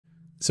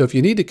So if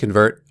you need to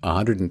convert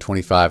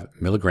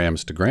 125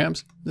 milligrams to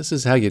grams, this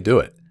is how you do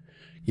it.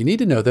 You need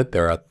to know that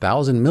there are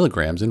 1,000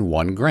 milligrams in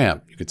 1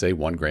 gram. You could say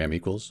 1 gram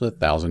equals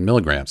 1,000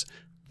 milligrams.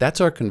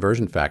 That's our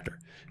conversion factor.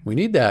 We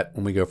need that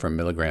when we go from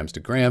milligrams to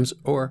grams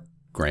or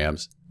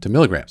grams to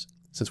milligrams.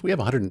 Since we have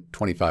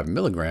 125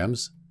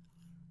 milligrams,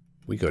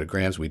 we go to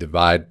grams, we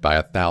divide by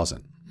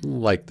 1,000,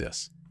 like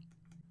this.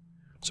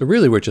 So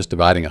really we're just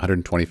dividing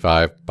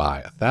 125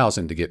 by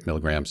 1,000 to get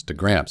milligrams to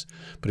grams.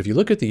 But if you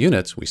look at the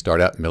units, we start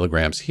out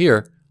milligrams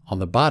here. On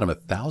the bottom,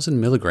 1,000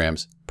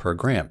 milligrams per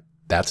gram.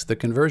 That's the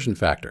conversion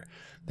factor.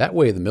 That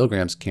way the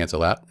milligrams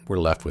cancel out. We're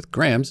left with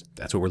grams.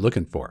 That's what we're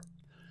looking for.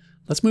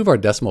 Let's move our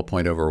decimal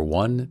point over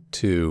 1,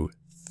 2,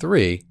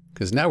 3,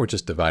 because now we're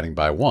just dividing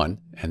by 1,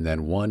 and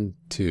then 1,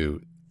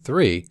 2,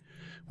 3.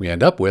 We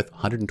end up with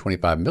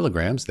 125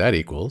 milligrams. That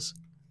equals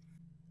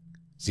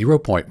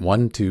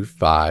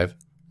 0.125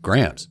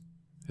 grams.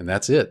 And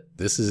that's it.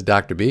 This is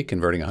Dr. B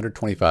converting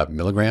 125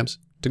 milligrams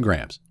to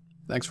grams.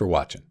 Thanks for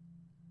watching.